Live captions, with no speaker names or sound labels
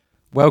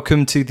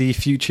Welcome to the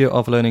Future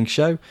of Learning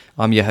show.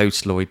 I'm your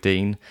host, Lloyd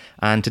Dean,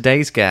 and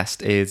today's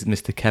guest is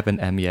Mr.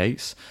 Kevin M.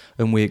 Yates,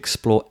 and we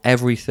explore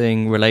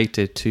everything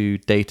related to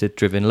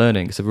data-driven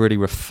learning. It's a really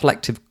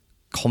reflective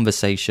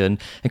conversation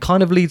and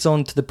kind of leads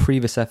on to the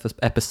previous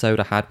episode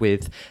I had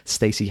with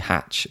Stacey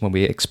Hatch when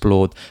we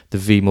explored the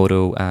V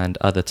model and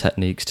other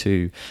techniques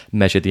to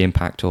measure the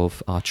impact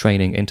of our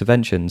training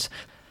interventions.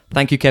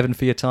 Thank you, Kevin,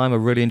 for your time. I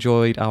really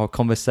enjoyed our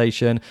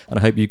conversation, and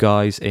I hope you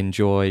guys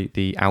enjoy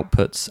the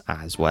outputs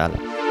as well.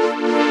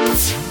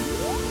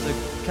 So,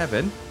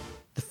 Kevin,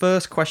 the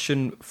first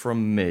question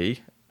from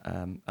me,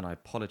 and I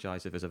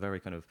apologise if it's a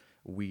very kind of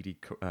weedy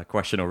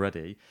question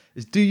already,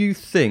 is do you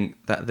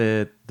think that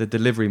the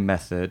delivery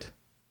method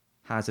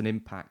has an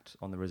impact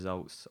on the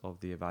results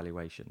of the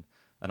evaluation?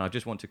 And I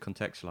just want to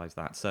contextualise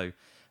that. So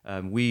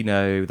we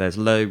know there's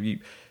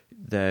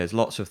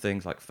lots of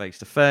things like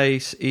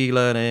face-to-face,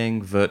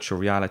 e-learning, virtual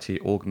reality,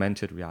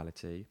 augmented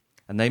reality,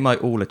 and they might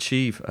all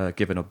achieve a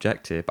given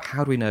objective, but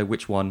how do we know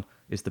which one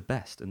is the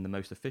best and the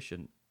most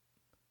efficient?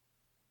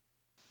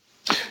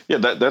 Yeah,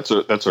 that's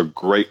a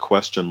great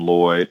question,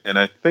 Lloyd. And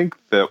I think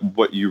that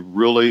what you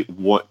really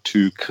want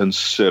to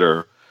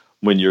consider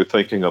when you're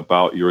thinking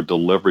about your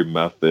delivery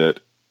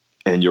method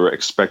and your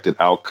expected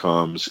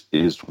outcomes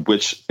is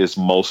which is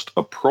most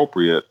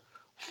appropriate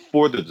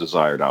for the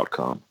desired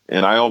outcome.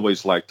 And I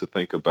always like to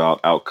think about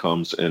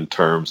outcomes in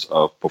terms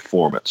of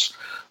performance.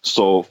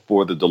 So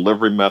for the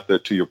delivery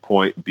method, to your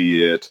point,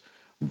 be it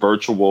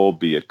virtual,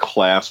 be it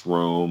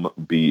classroom,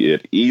 be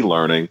it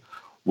e-learning,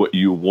 what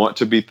you want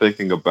to be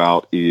thinking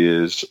about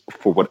is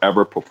for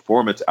whatever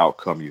performance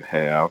outcome you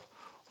have,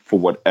 for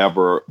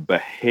whatever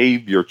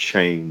behavior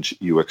change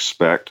you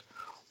expect,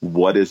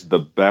 what is the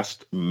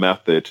best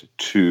method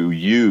to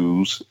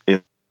use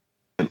in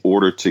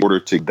order to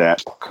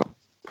that outcome.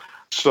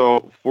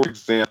 So, for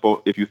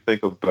example, if you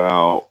think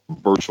about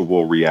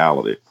virtual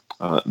reality,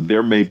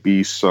 there may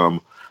be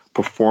some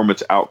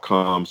performance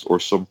outcomes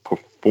or some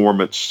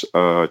performance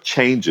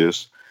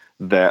changes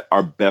that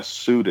are best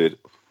suited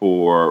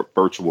for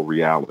virtual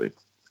reality.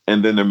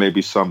 And then there may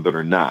be some that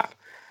are not.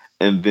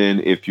 And then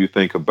if you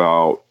think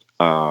about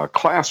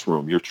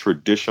classroom, your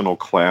traditional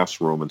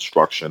classroom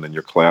instruction and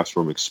your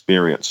classroom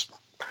experience,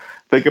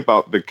 think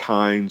about the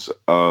kinds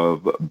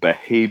of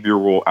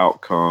behavioral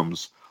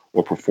outcomes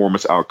or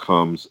performance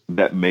outcomes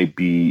that may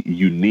be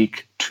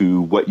unique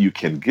to what you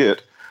can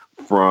get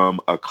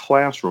from a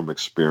classroom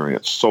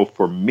experience. So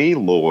for me,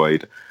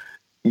 Lloyd,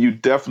 you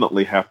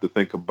definitely have to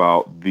think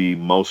about the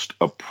most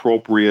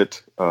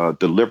appropriate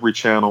delivery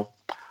channel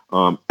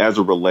as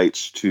it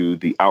relates to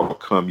the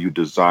outcome you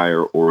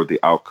desire or the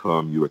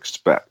outcome you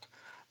expect.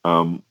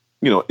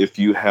 If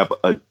you have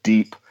a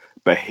deep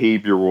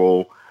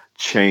behavioral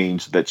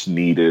change that's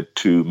needed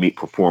to meet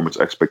performance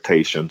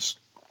expectations,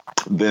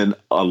 then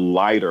a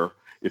lighter,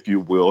 if you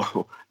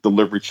will,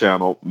 delivery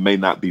channel may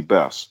not be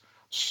best.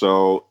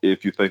 So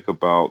if you think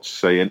about,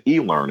 say, an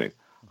e-learning,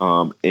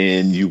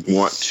 and you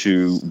want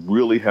to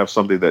really have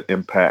something that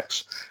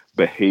impacts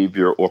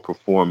behavior or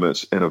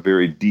performance in a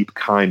very deep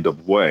kind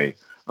of way,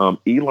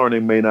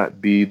 e-learning may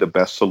not be the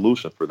best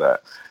solution for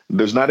that.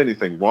 There's not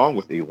anything wrong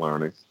with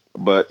e-learning,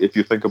 but if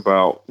you think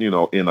about,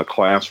 in a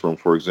classroom,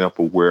 for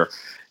example, where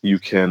you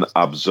can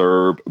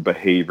observe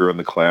behavior in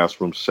the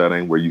classroom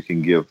setting, where you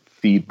can give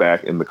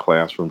feedback in the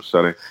classroom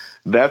setting,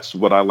 that's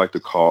what I like to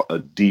call a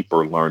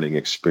deeper learning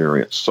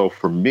experience. So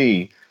for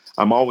me,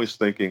 I'm always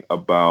thinking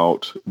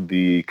about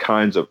the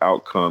kinds of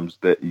outcomes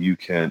that you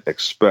can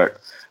expect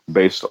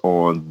based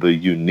on the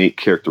unique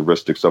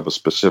characteristics of a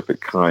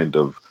specific kind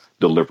of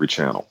delivery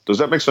channel. Does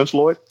that make sense,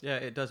 Lloyd? Yeah,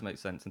 it does make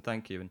sense, and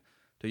thank you. And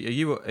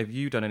have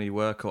you done any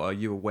work, or are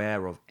you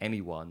aware of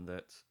anyone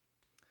that,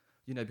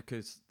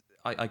 because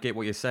I get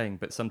what you're saying,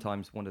 but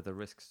sometimes one of the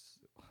risks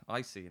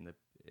I see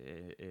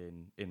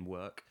in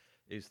work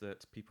is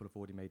that people have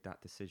already made that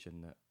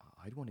decision that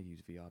I'd want to use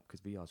VR because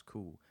VR is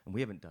cool, and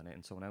we haven't done it,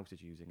 and someone else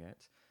is using it.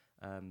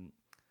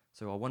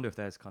 So I wonder if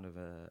there's kind of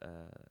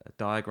a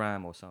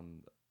diagram or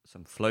some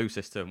flow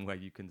system where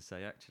you can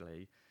say,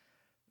 actually,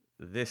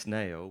 this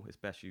nail is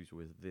best used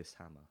with this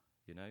hammer.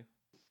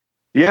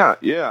 Yeah.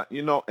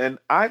 And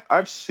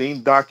I've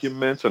seen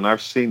documents and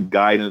I've seen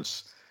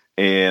guidance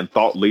and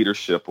thought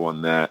leadership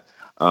on that,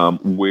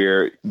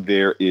 where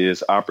there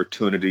is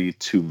opportunity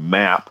to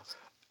map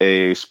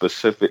a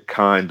specific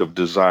kind of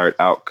desired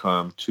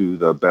outcome to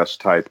the best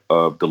type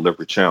of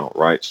delivery channel,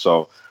 right?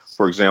 So,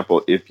 for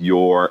example, if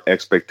your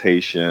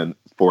expectation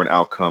for an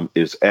outcome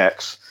is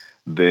X,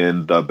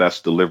 then the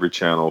best delivery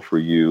channel for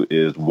you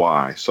is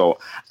Y. So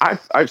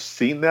I've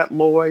seen that,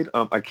 Lloyd.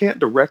 I can't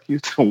direct you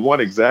to one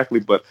exactly,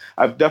 but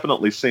I've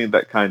definitely seen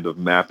that kind of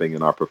mapping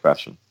in our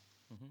profession.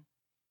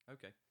 Mm-hmm.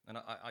 Okay. And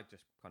I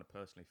just kind of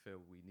personally feel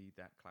we need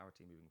that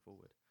clarity moving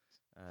forward.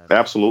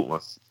 Absolutely.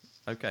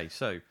 Okay,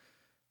 so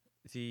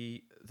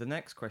the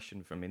next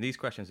question from me, and these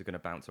questions are going to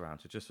bounce around.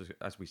 So just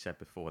as we said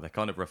before, they're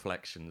kind of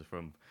reflections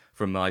from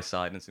my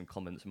side and some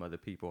comments from other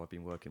people I've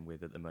been working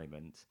with at the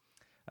moment.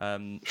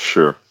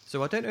 Sure.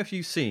 So I don't know if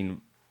you've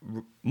seen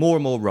more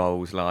and more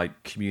roles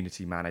like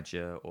community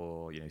manager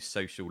or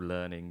social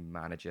learning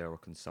manager or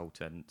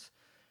consultant.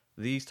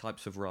 These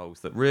types of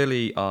roles that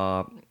really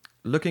are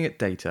looking at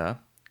data,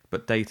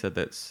 but data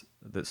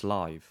that's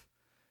live.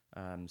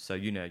 So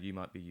you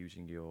might be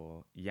using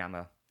your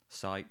Yammer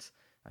site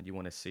and you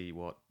want to see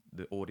what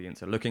the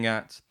audience are looking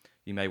at.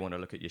 You may want to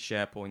look at your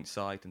SharePoint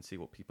site and see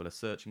what people are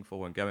searching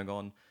for and going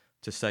on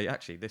to say,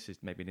 actually, this is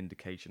maybe an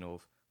indication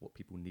of what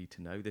people need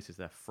to know. This is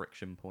their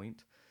friction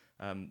point.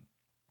 Um,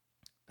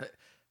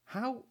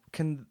 how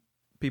can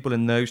people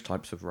in those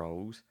types of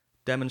roles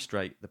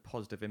demonstrate the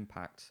positive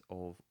impact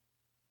of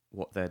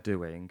what they're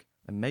doing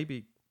and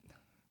maybe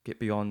get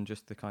beyond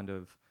just the kind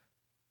of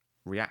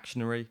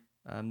reactionary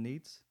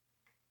needs?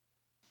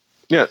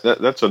 Yeah,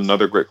 that's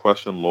another great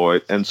question,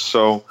 Lloyd. And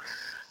so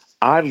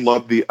I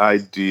love the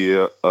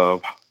idea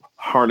of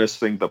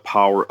harnessing the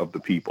power of the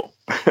people.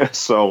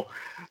 So,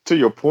 to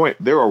your point,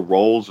 there are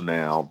roles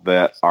now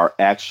that are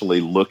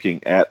actually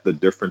looking at the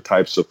different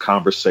types of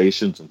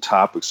conversations and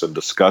topics and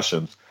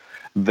discussions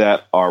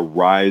that are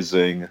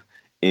rising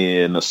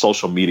in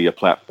social media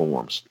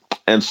platforms.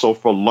 And so,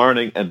 for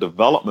learning and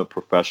development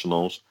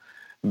professionals,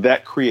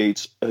 that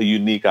creates a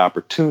unique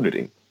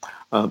opportunity.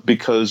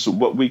 Because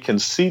what we can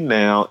see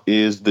now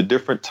is the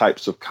different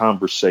types of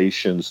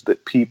conversations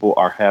that people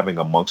are having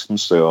amongst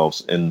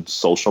themselves in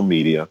social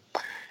media.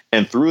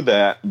 And through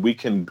that, we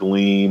can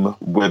glean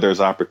where there's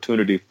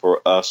opportunity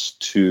for us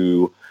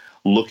to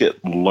look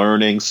at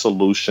learning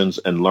solutions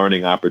and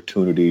learning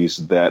opportunities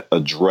that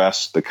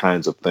address the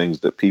kinds of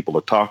things that people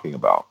are talking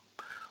about.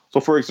 So,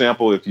 for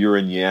example, if you're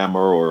in Yammer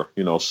or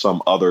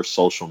some other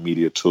social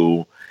media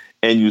tool,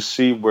 and you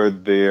see where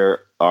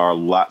there are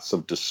lots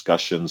of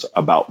discussions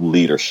about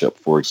leadership,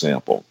 for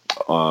example,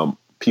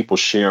 people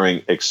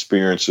sharing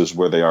experiences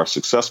where they are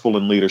successful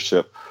in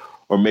leadership,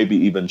 or maybe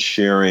even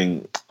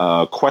sharing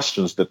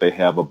questions that they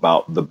have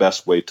about the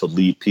best way to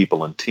lead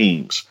people and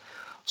teams.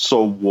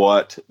 So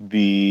what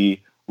the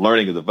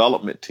learning and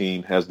development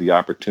team has the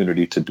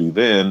opportunity to do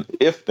then,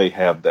 if they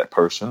have that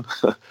person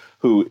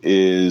who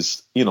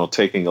is,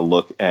 taking a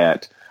look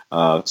at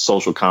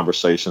social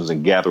conversations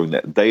and gathering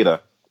that data,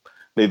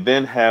 they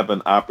then have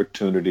an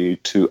opportunity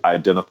to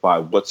identify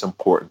what's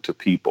important to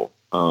people,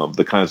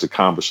 the kinds of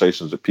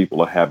conversations that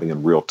people are having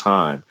in real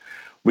time.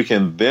 We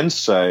can then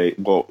say,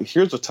 well,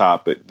 here's a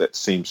topic that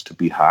seems to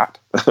be hot.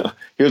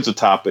 Here's a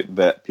topic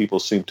that people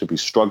seem to be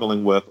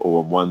struggling with,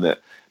 or one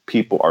that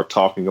people are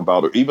talking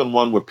about, or even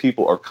one where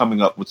people are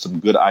coming up with some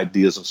good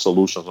ideas and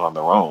solutions on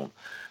their own.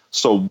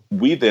 So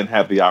we then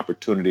have the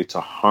opportunity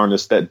to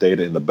harness that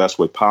data in the best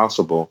way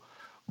possible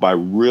by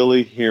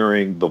really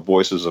hearing the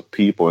voices of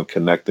people and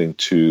connecting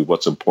to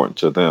what's important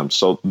to them.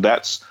 So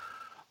that's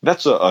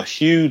a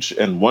huge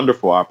and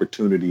wonderful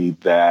opportunity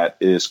that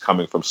is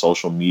coming from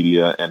social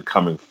media and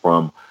coming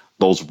from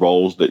those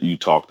roles that you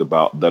talked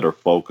about that are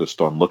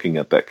focused on looking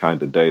at that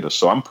kind of data.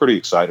 So I'm pretty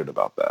excited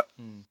about that.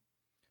 Mm.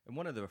 And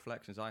one of the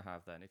reflections I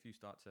have then, if you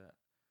start to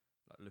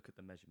look at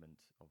the measurement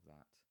of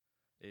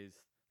that, is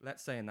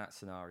let's say in that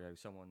scenario,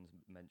 someone's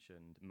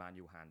mentioned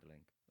manual handling.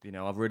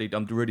 I'm really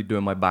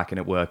doing my back in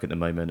at work at the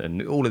moment,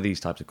 and all of these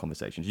types of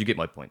conversations. You get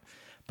my point.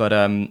 But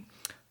I'm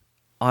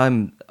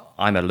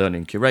a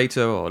learning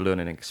curator or a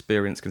learning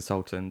experience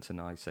consultant, and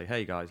I say,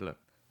 hey guys, look,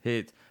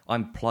 here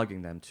I'm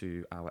plugging them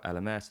to our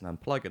LMS, and I'm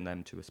plugging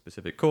them to a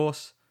specific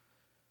course.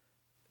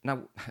 Now,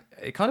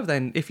 it kind of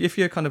then, if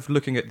you're kind of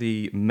looking at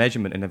the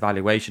measurement and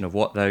evaluation of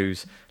what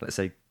those, let's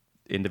say,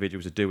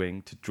 individuals are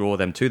doing to draw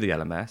them to the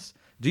LMS,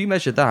 do you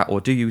measure that,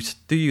 or do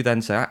you then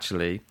say,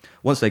 actually,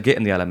 once they get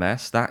in the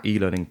LMS, that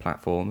e-learning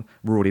platform,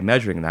 we're already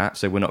measuring that,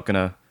 so we're not going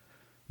to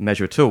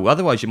measure at all?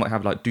 Otherwise, you might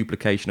have like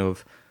duplication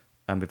of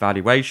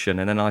evaluation,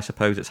 and then I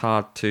suppose it's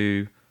hard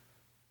to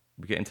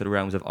get into the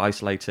realms of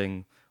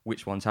isolating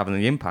which one's having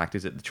the impact.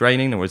 Is it the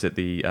training, or is it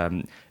the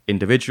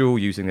individual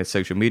using their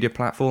social media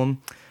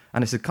platform?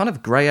 And it's a kind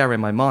of grey area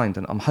in my mind,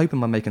 and I'm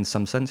hoping I'm making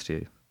some sense to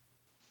you.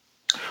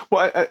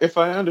 Well, if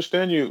I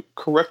understand you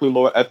correctly,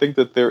 Lloyd, I think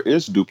that there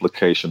is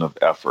duplication of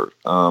effort,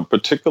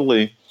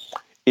 particularly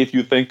if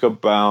you think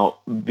about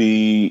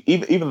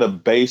even the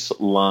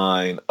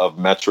baseline of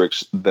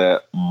metrics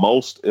that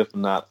most, if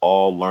not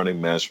all,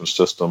 learning management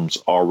systems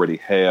already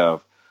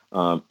have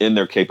in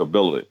their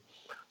capability.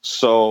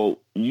 So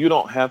you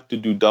don't have to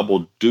do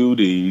double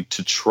duty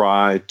to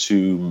try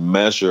to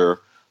measure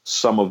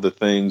some of the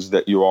things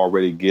that you're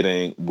already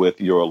getting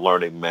with your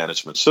learning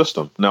management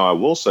system. Now, I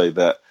will say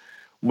that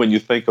when you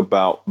think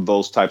about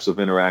those types of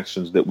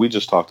interactions that we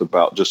just talked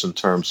about, just in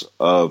terms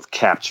of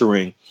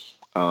capturing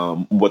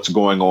what's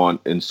going on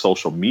in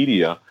social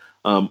media,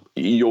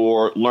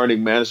 your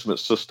learning management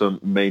system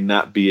may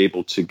not be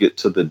able to get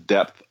to the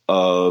depth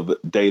of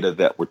data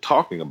that we're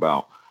talking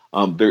about.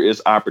 There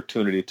is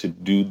opportunity to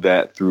do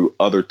that through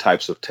other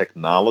types of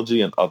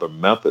technology and other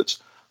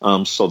methods.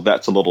 So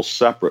that's a little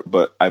separate.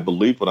 But I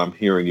believe what I'm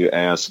hearing you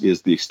ask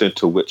is the extent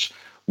to which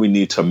we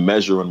need to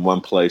measure in one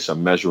place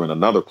and measure in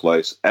another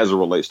place as it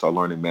relates to our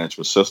learning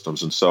management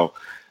systems. And so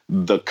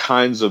the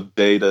kinds of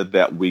data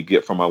that we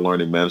get from our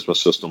learning management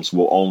systems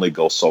will only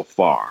go so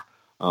far.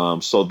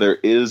 So there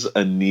is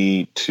a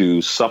need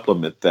to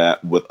supplement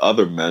that with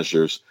other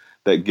measures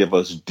that give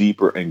us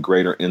deeper and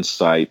greater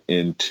insight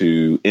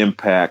into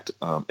impact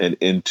and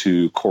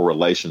into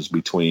correlations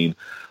between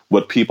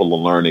what people are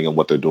learning and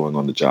what they're doing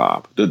on the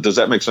job. Does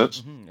that make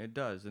sense? It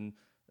does. And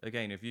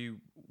again, if you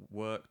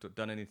worked or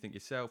done anything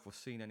yourself or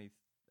seen any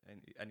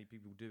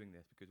people doing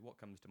this, because what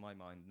comes to my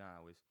mind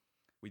now is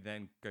we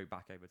then go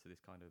back over to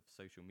this kind of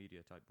social media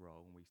type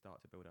role and we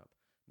start to build up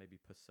maybe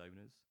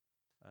personas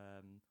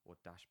or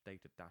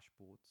data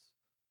dashboards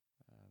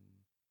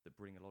that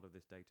bring a lot of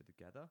this data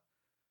together.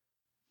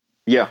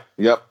 Yeah,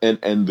 yep.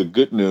 And the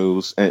good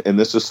news, and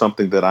this is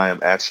something that I am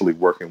actually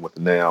working with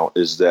now,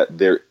 is that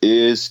there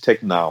is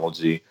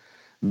technology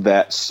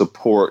that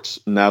supports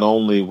not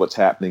only what's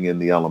happening in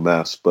the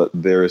LMS, but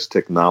there is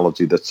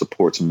technology that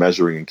supports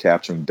measuring and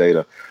capturing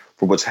data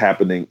for what's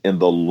happening in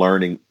the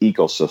learning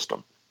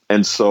ecosystem.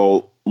 And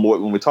so,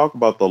 Lloyd, when we talk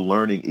about the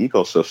learning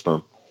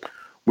ecosystem,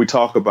 we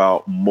talk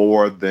about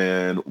more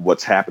than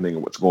what's happening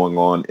and what's going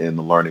on in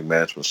the learning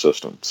management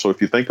system. So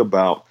if you think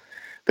about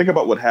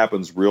what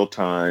happens real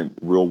time,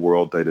 real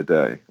world, day to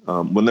day.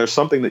 When there's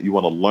something that you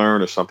want to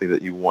learn or something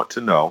that you want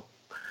to know,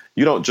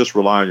 you don't just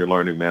rely on your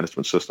learning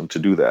management system to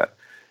do that.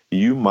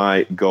 You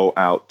might go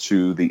out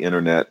to the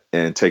internet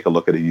and take a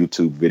look at a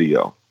YouTube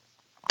video,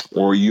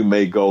 or you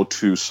may go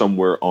to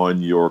somewhere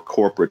on your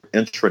corporate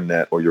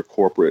intranet or your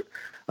corporate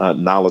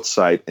knowledge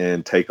site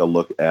and take a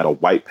look at a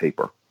white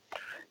paper.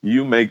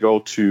 You may go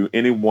to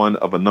any one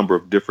of a number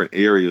of different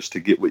areas to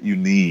get what you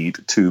need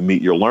to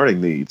meet your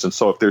learning needs. And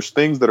so if there's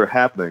things that are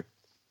happening,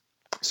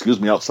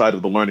 outside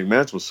of the learning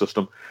management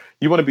system,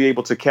 you want to be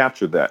able to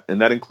capture that. And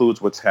that includes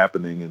what's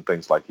happening in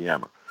things like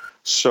Yammer.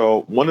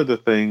 So one of the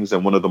things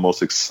and one of the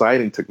most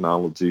exciting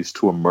technologies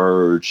to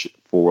emerge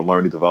for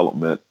learning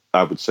development,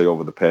 I would say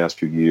over the past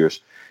few years,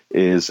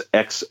 is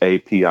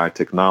XAPI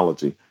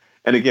technology.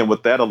 And again,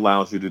 what that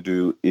allows you to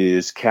do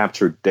is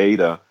capture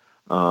data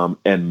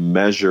and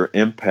measure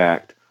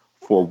impact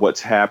for what's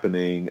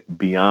happening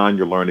beyond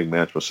your learning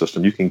management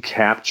system. You can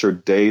capture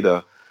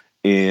data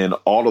in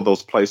all of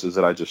those places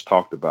that I just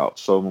talked about.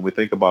 So when we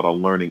think about a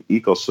learning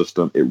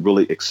ecosystem, it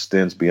really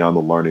extends beyond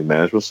the learning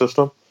management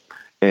system.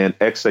 And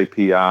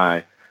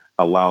XAPI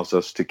allows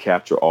us to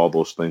capture all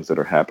those things that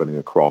are happening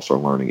across our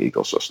learning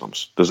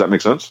ecosystems. Does that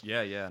make sense?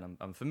 Yeah, and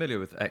I'm familiar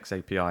with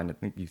XAPI, and I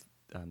think you've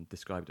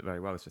described it very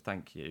well. So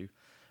thank you.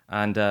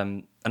 And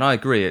I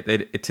agree.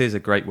 It is a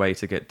great way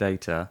to get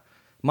data.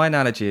 My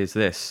analogy is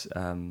this: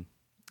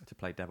 to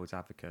play devil's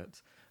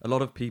advocate. A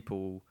lot of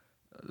people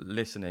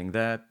listening,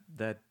 their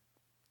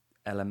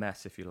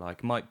LMS, if you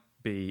like, might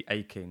be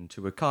akin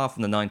to a car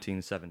from the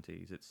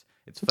 1970s.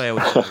 It's failed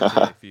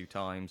a few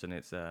times, and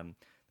it's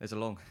there's a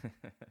long.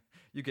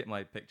 You get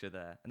my picture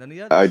there. And then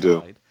the other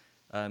side,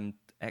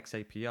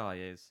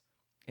 XAPI is,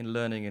 in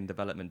learning and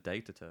development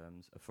data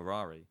terms, a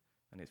Ferrari,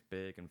 and it's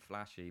big and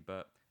flashy.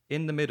 But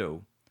in the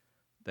middle,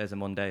 there's a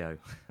Mondeo.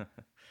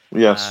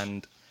 Yes.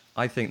 And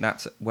I think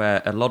that's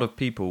where a lot of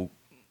people,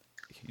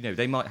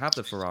 they might have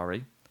the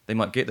Ferrari, they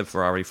might get the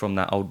Ferrari from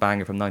that old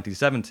banger from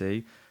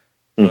 1970,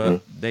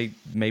 but they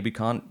maybe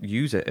can't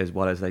use it as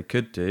well as they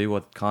could do,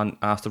 or can't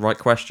ask the right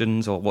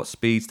questions, or what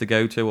speeds to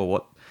go to, or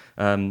what.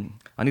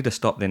 I need to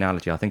stop the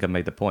analogy. I think I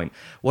made the point.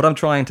 What I'm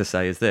trying to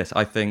say is this.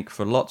 I think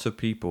for lots of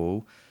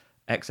people,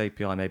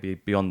 XAPI may be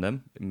beyond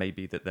them. It may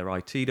be that their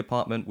IT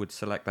department would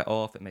select that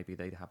off. It may be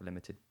they have a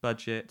limited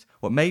budget.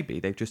 Or maybe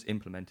they've just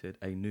implemented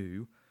a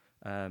new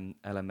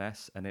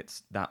LMS and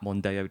it's that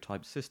Mondeo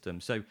type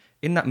system. So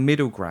in that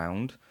middle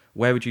ground,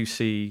 where would you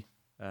see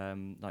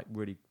like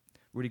really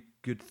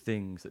good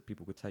things that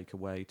people could take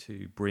away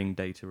to bring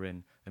data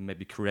in and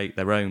maybe create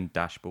their own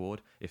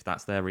dashboard if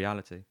that's their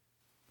reality?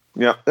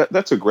 Yeah,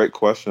 that's a great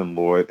question,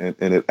 Lloyd.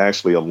 And it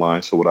actually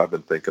aligns to what I've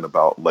been thinking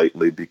about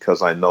lately,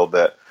 because I know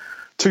that,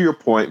 to your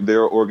point,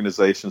 there are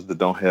organizations that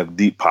don't have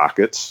deep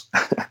pockets.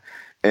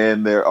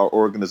 And there are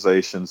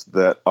organizations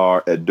that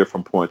are at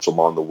different points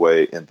along the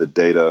way in the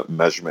data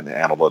measurement and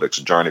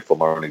analytics journey for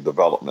learning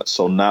development.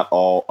 So not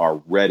all are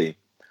ready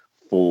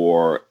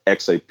for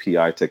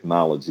XAPI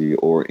technology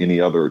or any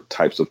other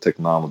types of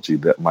technology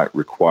that might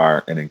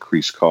require an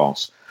increased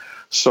cost.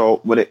 So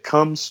when it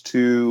comes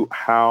to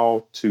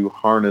how to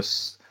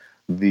harness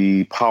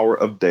the power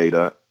of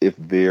data, if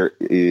there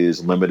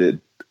is limited,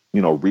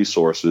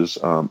 resources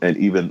and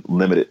even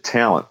limited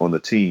talent on the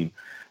team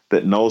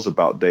that knows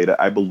about data,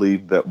 I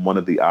believe that one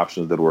of the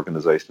options that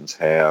organizations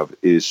have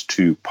is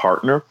to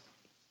partner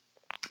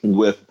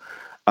with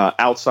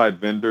outside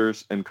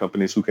vendors and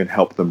companies who can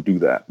help them do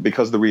that.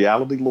 Because the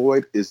reality,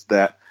 Lloyd, is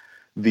that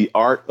the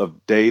art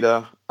of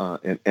data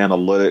and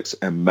analytics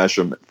and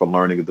measurement for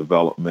learning and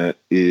development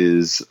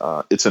is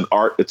it's an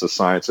art, it's a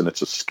science, and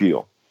it's a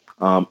skill.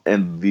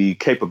 And the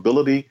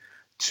capability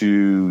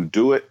to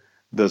do it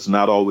does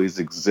not always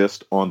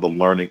exist on the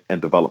learning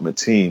and development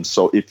team.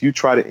 So if you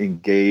try to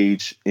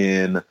engage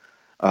in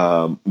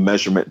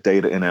measurement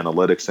data and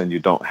analytics and you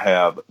don't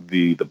have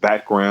the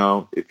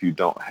background, if you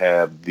don't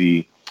have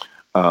the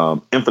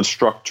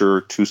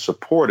infrastructure to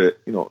support it,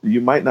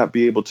 you might not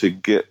be able to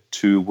get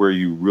to where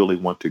you really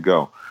want to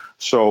go.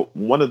 So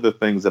one of the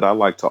things that I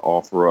like to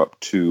offer up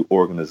to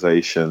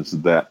organizations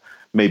that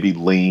may be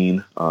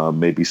lean,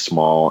 may be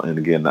small, and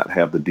again, not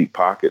have the deep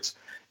pockets,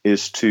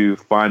 is to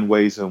find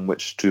ways in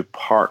which to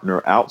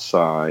partner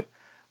outside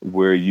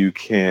where you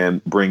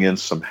can bring in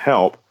some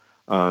help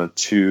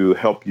to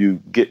help you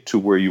get to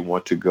where you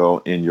want to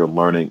go in your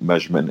learning,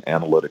 measurement,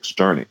 and analytics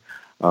journey.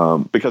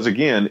 Because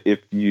again, if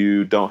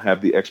you don't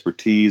have the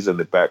expertise and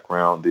the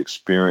background, the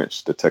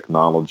experience, the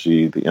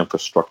technology, the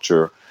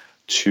infrastructure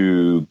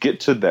to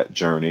get to that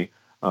journey,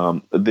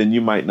 then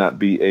you might not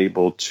be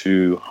able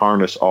to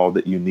harness all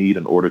that you need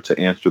in order to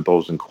answer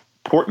those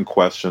important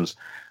questions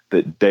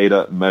that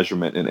data,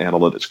 measurement, and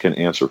analytics can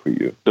answer for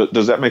you.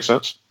 Does that make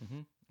sense?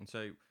 Mm-hmm. And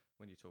so,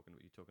 when you're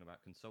talking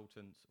about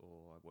consultants, or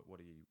what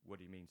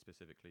do you mean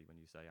specifically when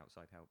you say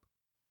outside help?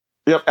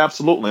 Yep,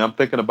 absolutely. I'm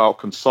thinking about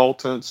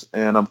consultants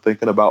and I'm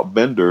thinking about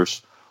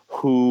vendors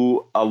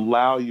who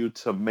allow you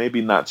to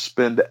maybe not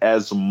spend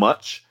as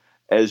much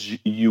as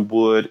you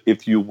would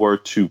if you were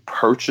to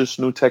purchase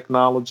new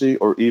technology,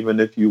 or even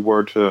if you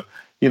were to,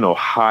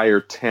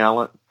 hire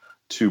talent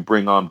to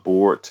bring on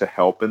board to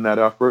help in that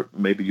effort.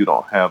 Maybe you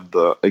don't have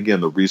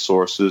the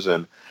resources,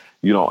 and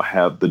you don't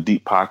have the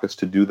deep pockets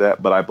to do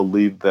that. But I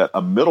believe that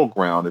a middle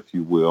ground, if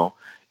you will,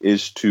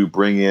 is to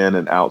bring in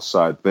an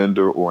outside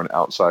vendor or an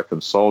outside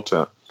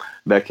consultant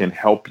that can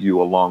help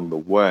you along the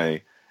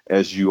way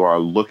as you are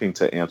looking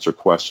to answer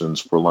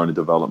questions for learning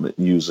development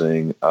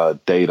using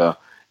data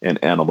and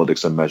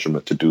analytics and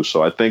measurement to do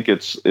so. I think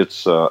it's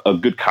a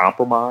good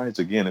compromise.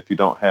 Again, if you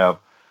don't have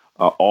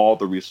all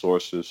the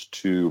resources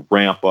to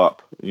ramp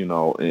up,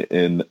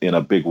 in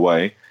a big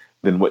way,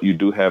 then what you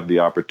do have the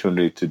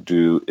opportunity to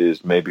do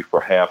is maybe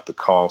for half the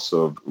cost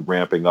of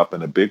ramping up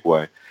in a big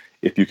way,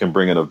 if you can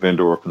bring in a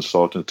vendor or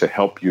consultant to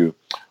help you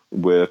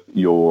with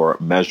your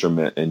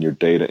measurement and your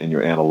data and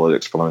your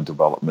analytics for learning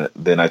development,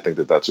 then I think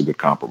that that's a good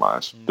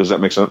compromise. Does that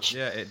make sense?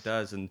 Yeah, it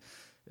does. And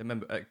I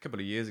remember a couple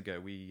of years ago,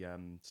 we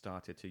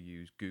started to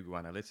use Google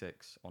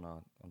Analytics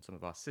on some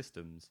of our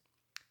systems,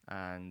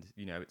 and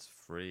it's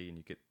free and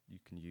you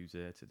can use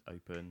it. It's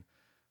open,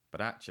 but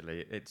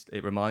actually,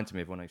 it reminds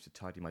me of when I used to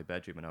tidy my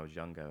bedroom when I was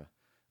younger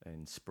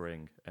in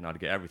spring, and I'd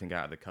get everything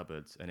out of the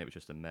cupboards, and it was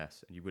just a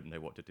mess, and you wouldn't know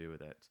what to do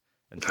with it.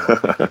 And so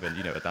I think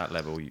even at that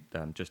level,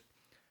 just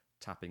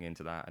tapping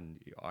into that, and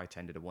I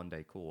attended a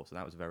 1-day course, and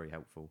that was very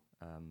helpful.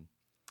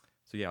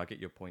 So yeah, I get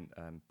your point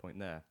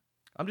there.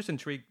 I'm just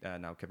intrigued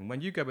now, Kevin. When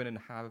you go in and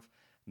have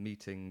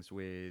meetings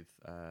with,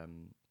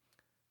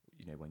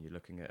 when you're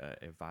looking at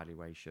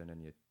evaluation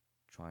and you're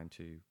trying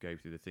to go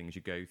through the things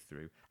you go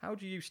through, how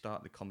do you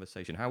start the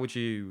conversation? How would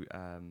you?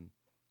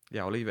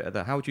 I'll leave it at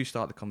that. How would you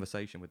start the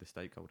conversation with the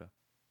stakeholder?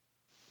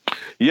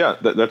 Yeah,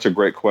 that's a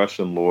great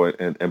question, Lloyd.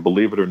 And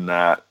believe it or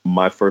not,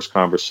 my first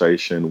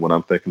conversation when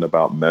I'm thinking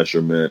about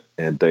measurement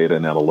and data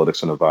and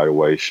analytics and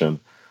evaluation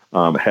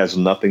has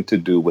nothing to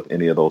do with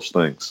any of those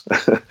things.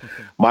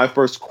 My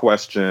first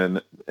question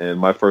and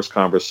my first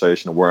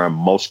conversation, where I'm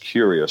most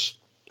curious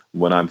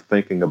when I'm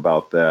thinking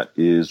about that,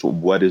 is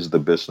what is the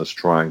business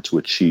trying to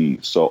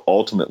achieve? So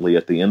ultimately,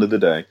 at the end of the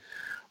day,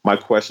 my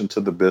question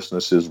to the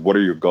business is, what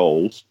are your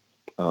goals?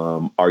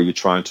 Are you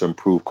trying to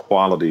improve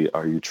quality?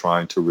 Are you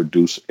trying to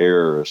reduce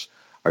errors?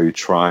 Are you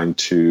trying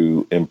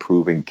to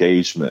improve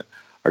engagement?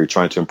 Are you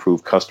trying to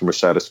improve customer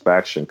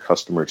satisfaction,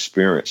 customer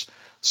experience?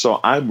 So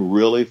I'm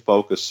really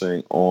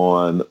focusing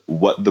on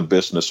what the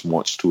business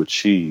wants to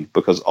achieve,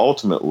 because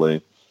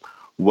ultimately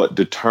what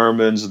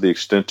determines the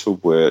extent to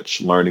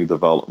which learning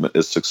development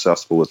is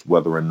successful is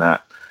whether or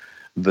not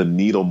the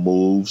needle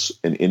moves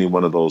in any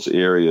one of those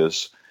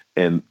areas,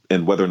 and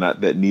whether or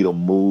not that needle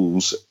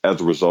moves as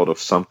a result of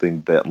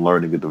something that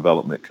learning and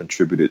development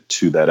contributed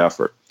to that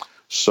effort.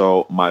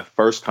 So my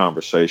first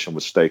conversation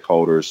with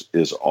stakeholders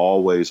is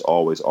always,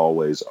 always,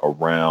 always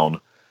around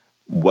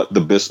what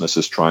the business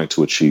is trying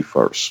to achieve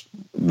first.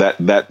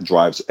 That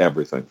drives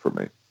everything for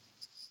me.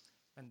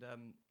 And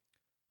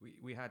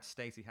we had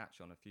Stacey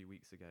Hatch on a few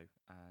weeks ago,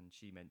 and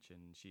she mentioned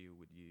she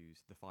would use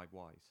the 5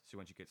 whys. So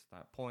when she gets to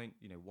that point,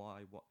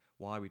 why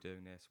are we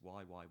doing this?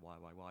 Why?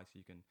 So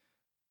you can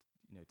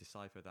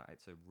decipher that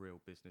it's a real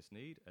business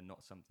need and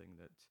not something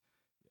that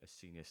a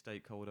senior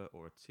stakeholder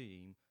or a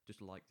team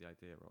just like the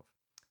idea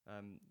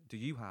of. Do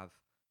you have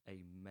a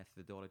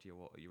methodology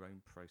or your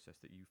own process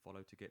that you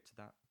follow to get to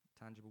that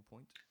tangible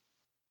point?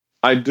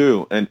 I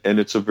do, and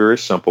it's a very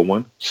simple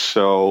one.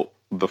 So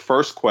the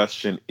first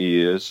question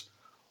is,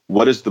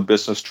 what is the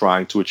business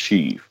trying to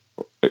achieve?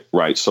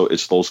 Right. So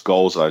it's those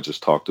goals I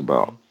just talked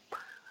about.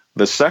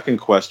 The second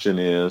question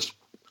is,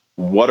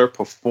 what are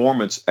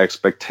performance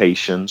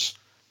expectations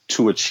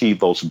to achieve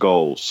those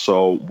goals?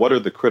 So what are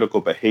the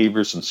critical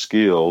behaviors and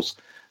skills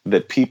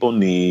that people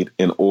need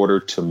in order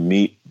to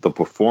meet the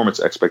performance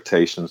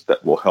expectations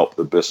that will help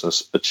the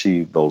business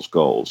achieve those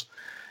goals?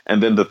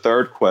 And then the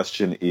third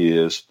question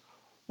is,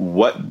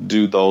 what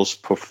do those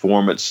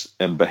performance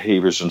and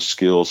behaviors and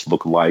skills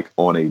look like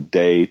on a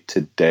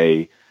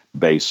day-to-day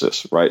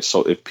basis, right?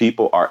 So if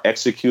people are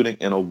executing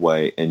in a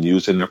way and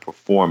using their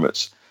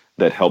performance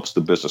that helps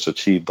the business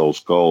achieve those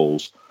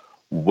goals,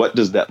 what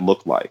does that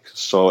look like?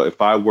 So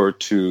if I were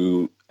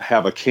to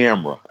have a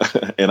camera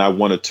and I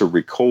wanted to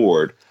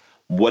record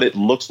what it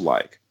looks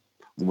like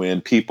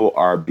when people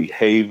are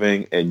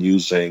behaving and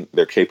using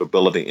their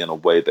capability in a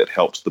way that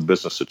helps the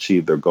business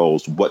achieve their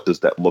goals, what does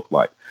that look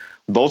like?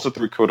 Those are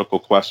three critical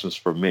questions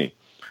for me.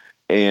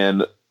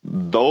 And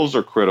those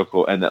are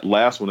critical. And that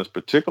last one is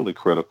particularly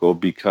critical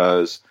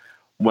because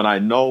when I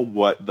know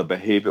what the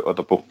behavior or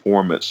the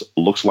performance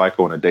looks like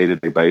on a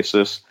day-to-day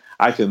basis,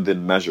 I can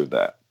then measure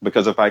that.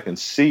 Because if I can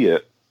see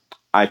it,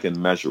 I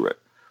can measure it.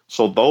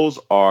 So those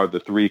are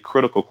the three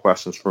critical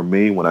questions for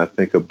me when I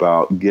think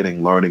about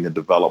getting learning and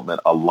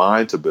development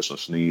aligned to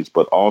business needs,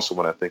 but also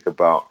when I think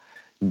about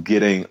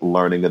getting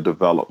learning and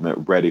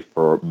development ready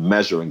for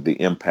measuring the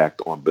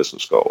impact on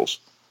business goals.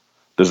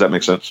 Does that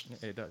make sense?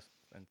 It does,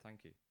 and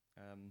thank you.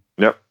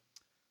 Yep.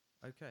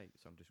 Okay,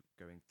 so I'm just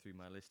going through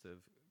my list of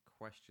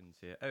questions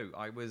here. Oh,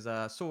 I was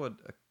saw a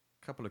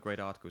couple of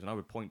great articles, and I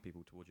would point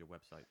people towards your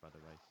website, by the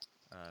way.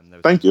 There were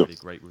some Thank you. really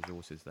great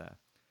resources there.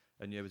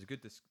 And there was a good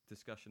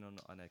discussion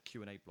on a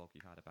Q&A blog you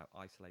had about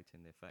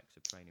isolating the effects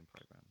of training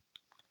programs.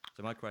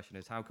 So my question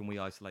is, how can we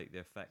isolate the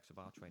effects of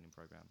our training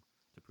program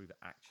to prove it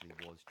actually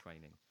was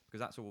training? Because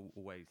that's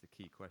always the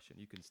key question.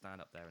 You can stand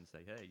up there and say,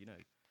 hey,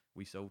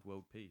 we sold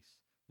world peace.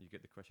 You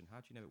get the question, how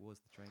do you know it was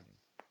the training?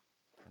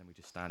 And then we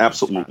just stand there and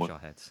Absolutely. scratch our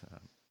heads.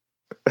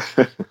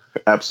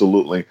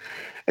 Absolutely.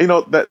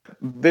 That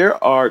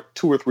there are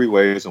two or three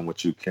ways in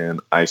which you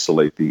can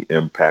isolate the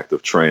impact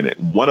of training.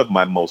 One of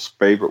my most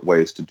favorite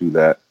ways to do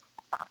that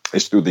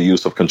is through the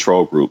use of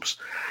control groups.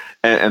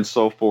 And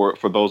so for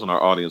those in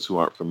our audience who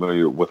aren't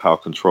familiar with how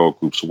control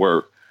groups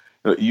work,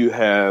 you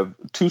have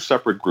two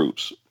separate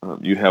groups.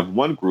 You have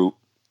one group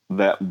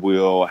that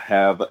will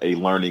have a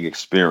learning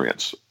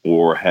experience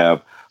or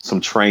have some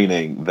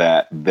training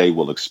that they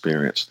will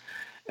experience.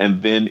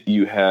 And then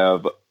you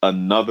have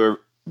another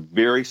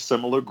very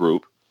similar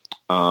group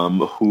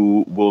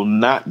who will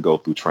not go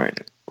through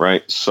training,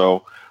 right?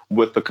 So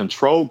with the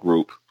control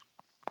group,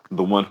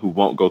 the one who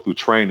won't go through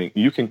training,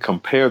 you can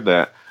compare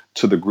that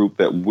to the group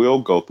that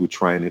will go through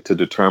training to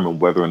determine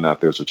whether or not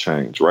there's a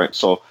change, right?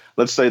 So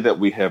let's say that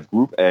we have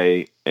group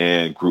A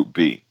and group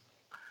B.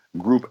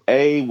 Group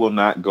A will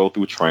not go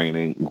through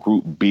training.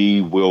 Group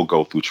B will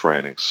go through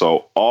training.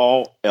 So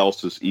all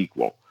else is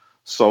equal.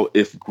 So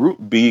if group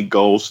B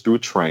goes through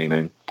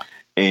training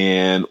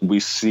and we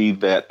see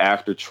that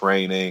after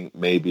training,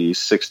 maybe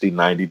 60,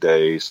 90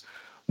 days,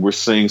 we're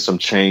seeing some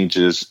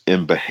changes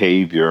in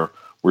behavior.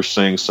 We're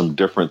seeing some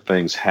different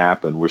things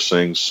happen. We're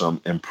seeing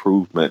some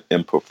improvement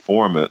in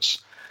performance.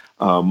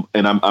 And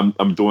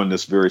I'm doing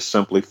this very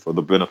simply for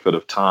the benefit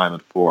of time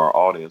and for our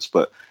audience.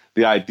 But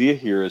the idea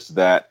here is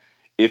that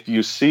if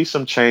you see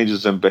some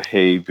changes in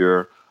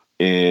behavior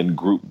in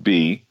group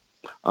B,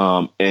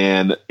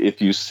 and if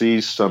you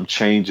see some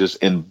changes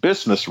in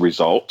business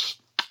results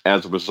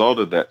as a result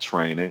of that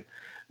training,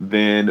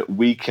 then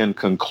we can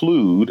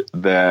conclude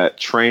that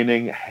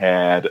training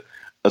had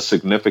a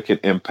significant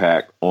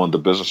impact on the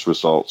business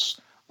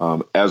results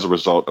as a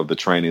result of the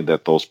training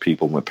that those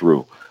people went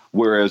through.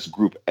 Whereas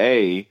group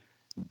A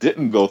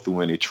didn't go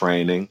through any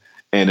training.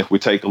 And if we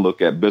take a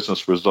look at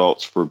business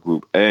results for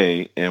group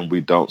A and we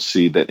don't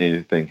see that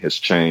anything has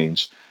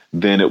changed,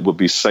 then it would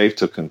be safe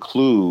to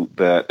conclude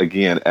that,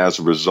 again, as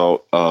a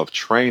result of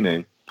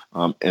training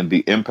and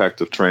the impact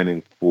of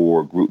training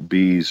for group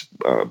B's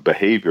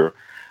behavior,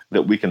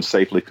 that we can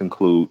safely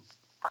conclude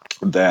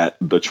that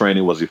the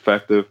training was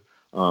effective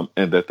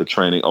and that the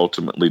training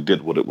ultimately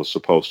did what it was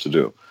supposed to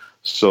do.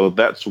 So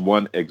that's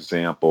one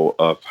example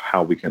of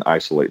how we can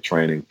isolate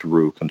training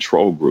through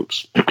control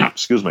groups.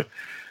 Excuse me.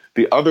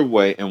 The other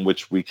way in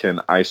which we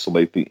can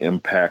isolate the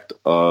impact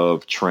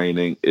of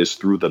training is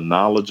through the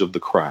knowledge of the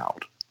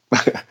crowd.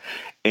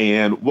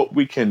 And what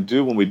we can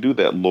do when we do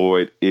that,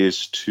 Lloyd,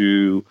 is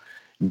to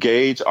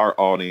engage our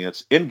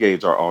audience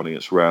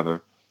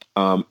rather,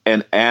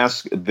 and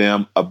ask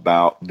them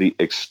about the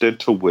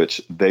extent to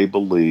which they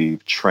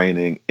believe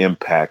training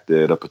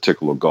impacted a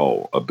particular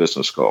goal, a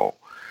business goal.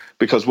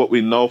 Because what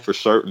we know for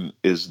certain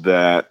is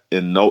that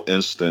in no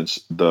instance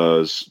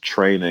does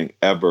training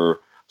ever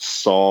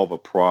solve a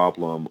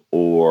problem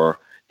or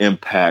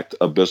impact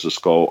a business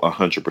goal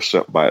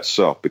 100% by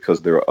itself,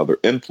 because there are other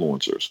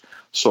influencers.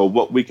 So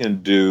what we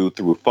can do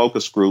through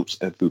focus groups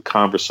and through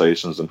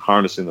conversations and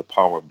harnessing the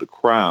power of the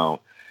crowd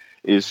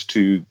is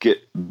to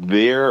get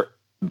their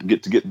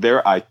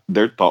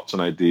thoughts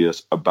and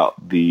ideas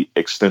about the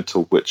extent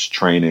to which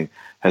training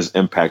has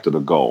impacted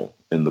a goal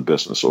in the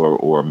business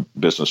or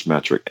business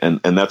metric. And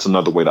that's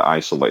another way to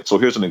isolate. So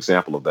here's an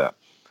example of that.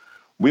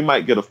 We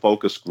might get a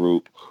focus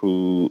group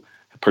who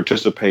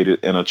participated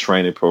in a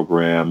training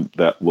program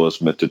that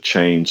was meant to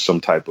change some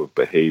type of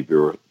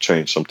behavior or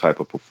change some type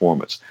of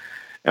performance.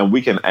 And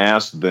we can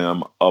ask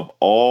them, of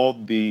all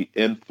the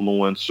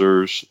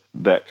influencers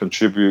that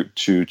contribute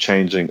to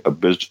changing a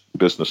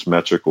business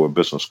metric or a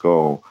business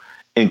goal,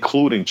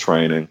 including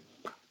training,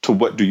 to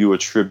what do you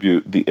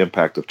attribute the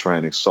impact of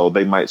training. So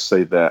they might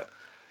say that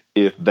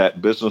if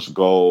that business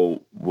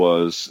goal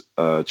was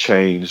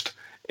changed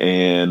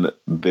and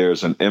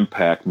there's an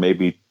impact,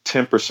 maybe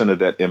 10% of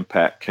that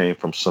impact came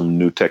from some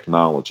new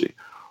technology,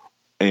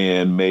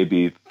 and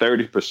maybe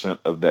 30%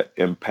 of that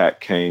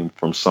impact came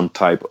from some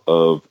type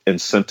of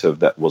incentive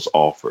that was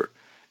offered.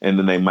 And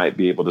then they might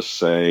be able to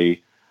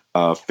say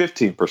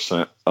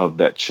 15% of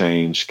that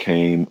change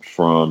came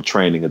from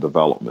training and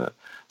development.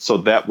 So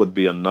that would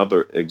be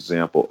another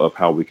example of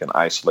how we can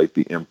isolate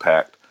the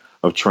impact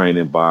of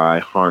training by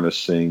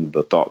harnessing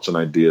the thoughts and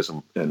ideas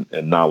and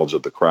knowledge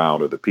of the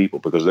crowd or the people,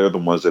 because they're the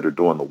ones that are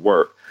doing the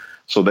work.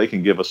 So they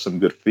can give us some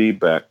good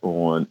feedback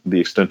on the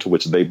extent to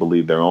which they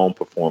believe their own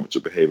performance or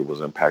behavior was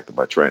impacted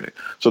by training.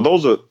 So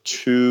those are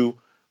two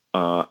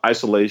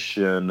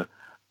isolation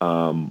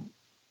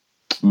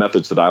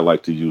methods that I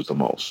like to use the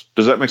most.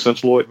 Does that make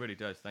sense, Lloyd? It really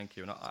does. Thank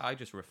you. And I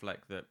just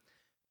reflect that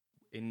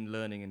in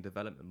learning and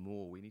development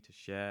more, we need to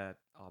share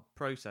our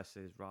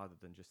processes rather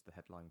than just the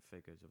headline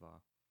figures of our,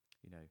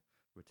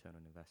 return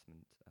on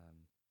investment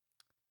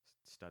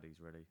studies,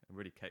 really. And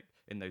really,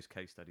 in those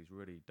case studies,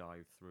 really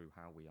dive through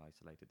how we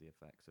isolated the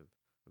effects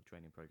of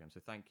training programs. So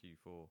thank you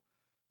for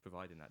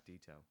providing that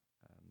detail.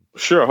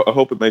 Sure. I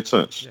hope it made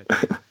sense. Yeah.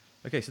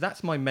 Okay, so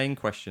that's my main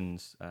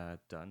questions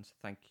done. So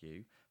thank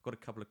you. I've got a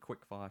couple of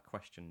quick fire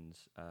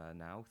questions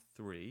now,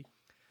 3.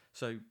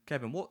 So,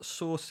 Kevin, what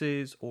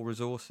sources or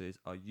resources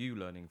are you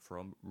learning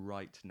from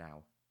right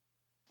now?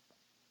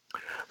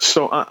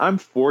 So I'm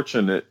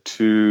fortunate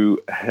to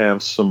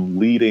have some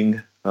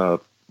leading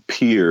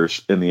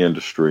peers in the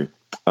industry,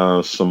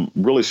 some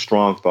really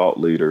strong thought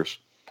leaders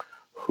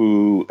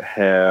who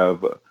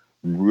have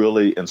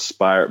really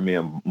inspired me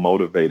and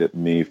motivated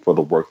me for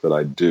the work that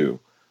I do.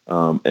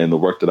 And the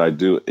work that I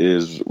do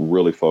is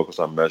really focused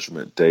on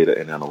measurement, data,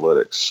 and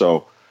analytics.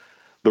 So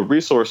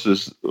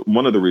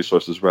one of the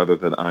resources rather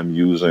that I'm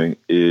using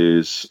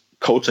is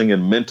coaching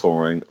and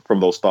mentoring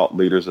from those thought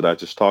leaders that I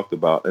just talked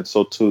about. And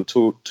so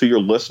to your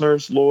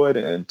listeners, Lloyd,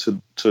 and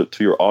to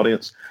your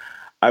audience,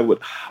 I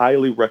would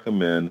highly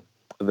recommend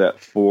that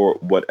for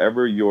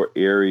whatever your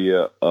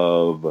area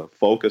of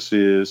focus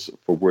is,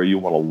 for where you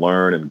want to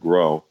learn and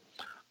grow,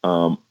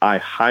 I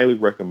highly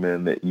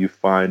recommend that you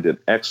find an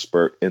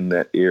expert in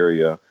that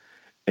area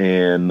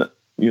and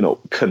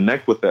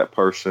connect with that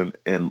person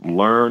and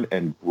learn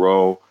and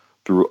grow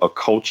through a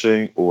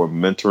coaching or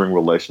mentoring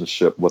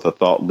relationship with a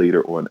thought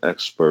leader or an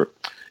expert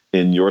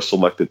in your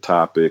selected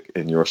topic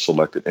in your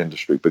selected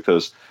industry.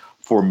 Because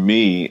for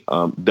me,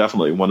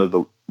 definitely one of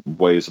the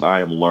ways that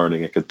I am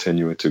learning and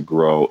continuing to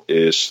grow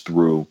is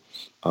through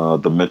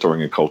the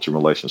mentoring and coaching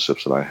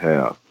relationships that I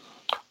have.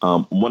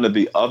 One of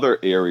the other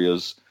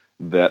areas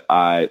that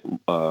I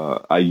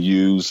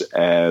use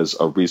as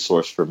a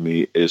resource for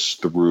me is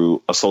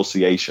through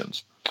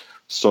associations.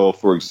 So,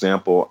 for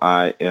example,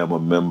 I am a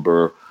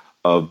member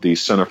of the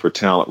Center for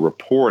Talent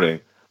Reporting,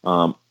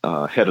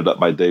 headed up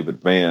by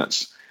David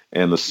Vance.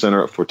 And the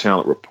Center for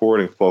Talent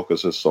Reporting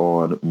focuses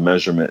on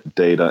measurement,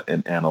 data,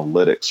 and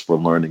analytics for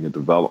learning and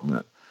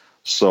development.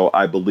 So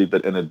I believe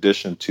that in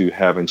addition to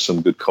having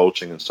some good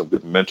coaching and some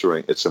good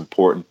mentoring, it's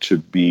important to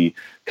be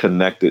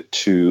connected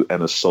to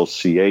an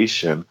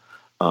association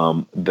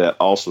that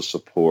also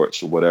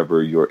supports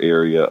whatever your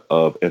area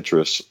of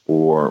interest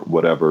or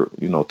whatever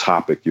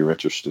topic you're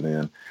interested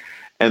in.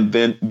 And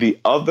then the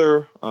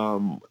other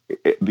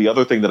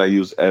thing that I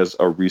use as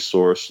a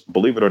resource,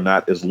 believe it or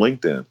not, is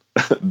LinkedIn.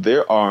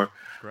 There are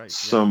Great,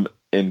 some,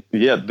 and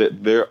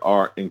there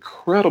are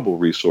incredible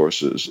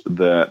resources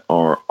that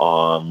are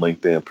on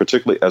LinkedIn,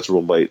 particularly as it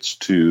relates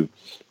to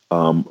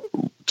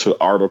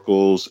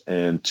articles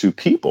and to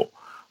people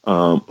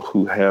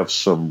who have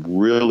some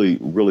really,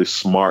 really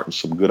smart and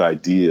some good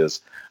ideas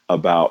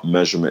about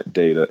measurement,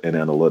 data, and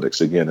analytics.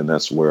 Again, and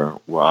that's where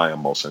I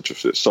am most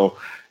interested. So,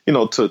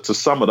 to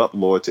sum it up,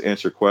 Lloyd, to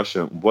answer your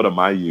question, what am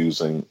I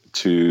using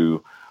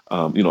to,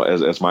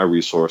 as my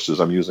resources?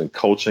 I'm using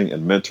coaching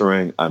and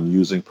mentoring. I'm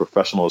using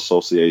professional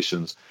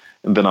associations.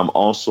 And then I'm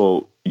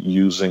also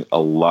using a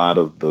lot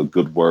of the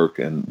good work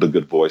and the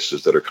good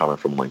voices that are coming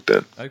from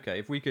LinkedIn. Okay,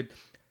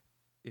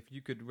 if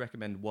you could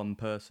recommend one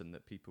person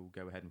that people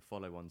go ahead and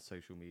follow on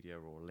social media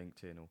or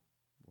LinkedIn, or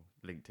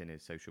LinkedIn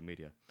is social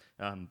media,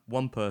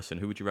 one person,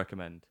 who would you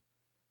recommend?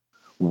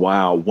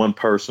 Wow, one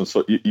person.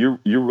 So you're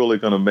really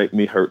going to make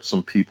me hurt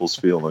some people's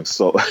feelings.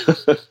 So,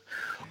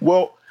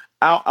 well,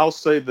 I'll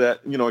say that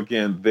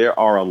again there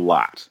are a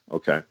lot.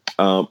 Okay,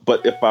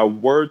 but if I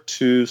were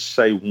to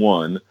say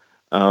one,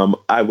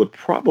 I would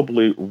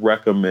probably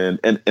recommend,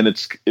 and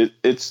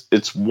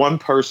it's one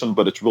person,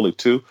 but it's really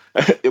two.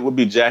 It would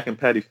be Jack and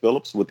Patty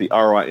Phillips with the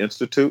ROI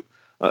Institute.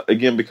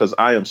 Again, because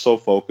I am so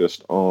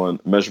focused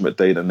on measurement,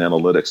 data, and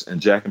analytics, and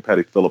Jack and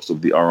Patty Phillips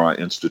of the ROI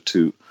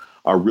Institute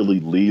are really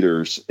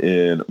leaders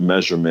in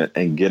measurement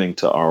and getting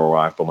to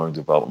ROI for learning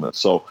development.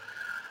 So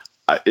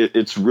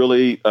it's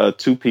really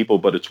two people,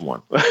 but it's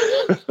one,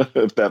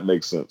 if that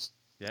makes sense.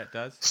 Yeah, it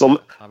does. So,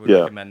 I would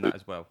yeah. recommend that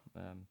as well.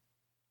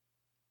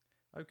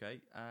 Okay,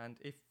 and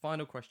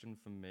final question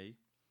from me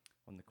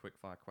on the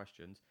quickfire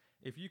questions.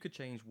 If you could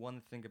change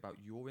one thing about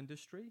your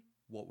industry,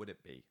 what would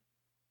it be?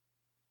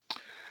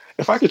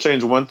 If I could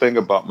change one thing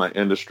about my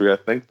industry, I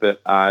think that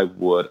I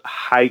would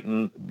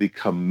heighten the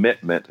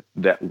commitment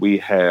that we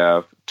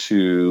have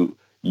to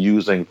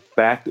using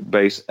fact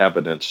based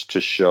evidence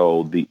to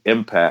show the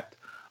impact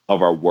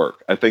of our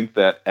work. I think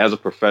that as a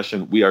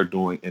profession, we are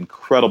doing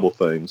incredible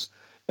things.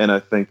 And I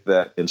think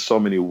that in so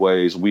many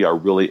ways, we are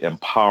really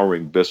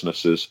empowering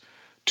businesses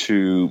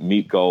to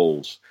meet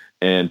goals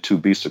and to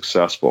be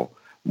successful.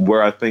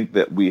 Where I think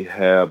that we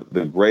have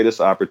the greatest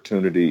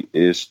opportunity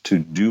is to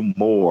do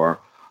more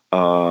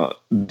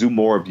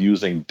of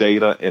using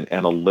data and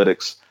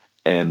analytics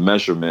and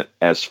measurement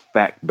as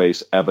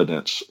fact-based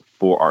evidence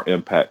for our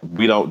impact.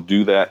 We don't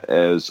do that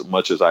as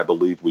much as I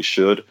believe we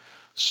should.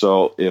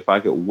 So if I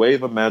could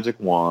wave a magic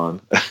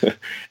wand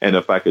and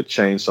if I could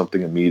change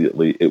something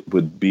immediately, it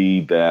would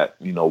be that,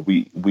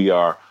 we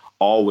are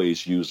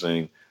always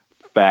using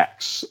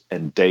facts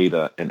and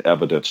data and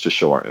evidence to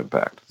show our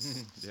impact.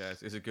 Yeah,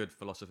 it's a good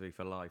philosophy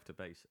for life to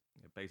base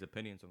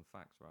opinions on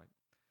facts, right?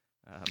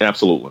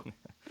 Absolutely.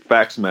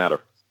 Facts matter,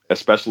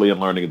 especially in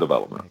learning and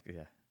development.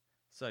 Yeah.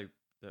 So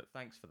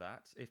thanks for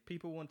that. If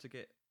people want to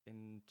get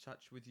in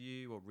touch with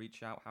you or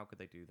reach out, how could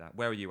they do that?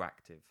 Where are you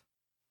active?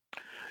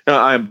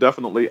 I am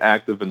definitely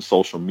active in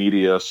social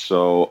media,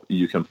 so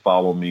you can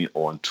follow me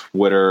on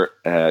Twitter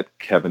at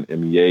Kevin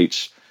M.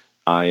 Yates.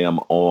 I am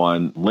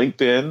on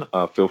LinkedIn.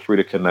 Feel free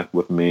to connect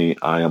with me.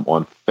 I am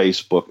on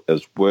Facebook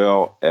as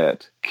well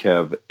at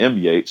Kev M.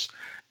 Yates.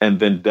 And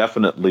then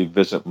definitely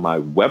visit my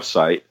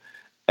website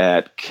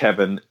at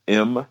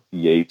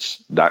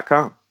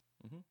kevinmyates.com.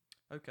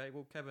 Okay,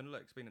 well, Kevin,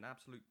 look, it's been an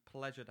absolute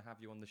pleasure to have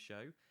you on the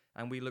show,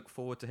 and we look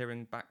forward to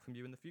hearing back from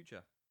you in the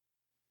future.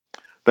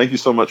 Thank you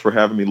so much for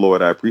having me,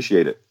 Lloyd. I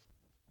appreciate it.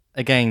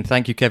 Again,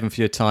 thank you, Kevin,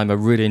 for your time. I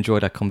really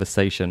enjoyed our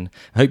conversation.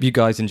 I hope you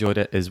guys enjoyed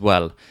it as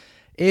well.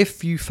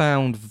 If you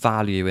found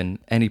value in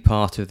any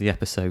part of the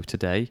episode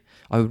today,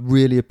 I would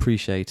really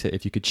appreciate it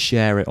if you could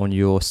share it on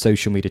your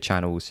social media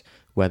channels,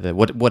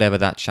 whatever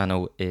that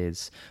channel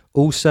is.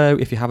 Also,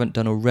 if you haven't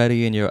done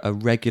already and you're a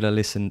regular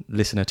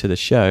listener to the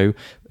show,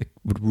 I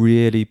would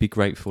really be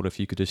grateful if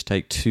you could just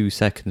take 2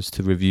 seconds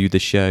to review the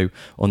show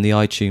on the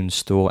iTunes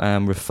store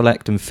and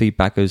reflect and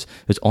feedback as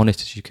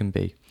honest as you can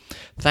be.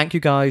 Thank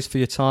you guys for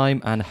your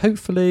time, and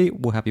hopefully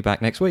we'll have you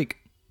back next week.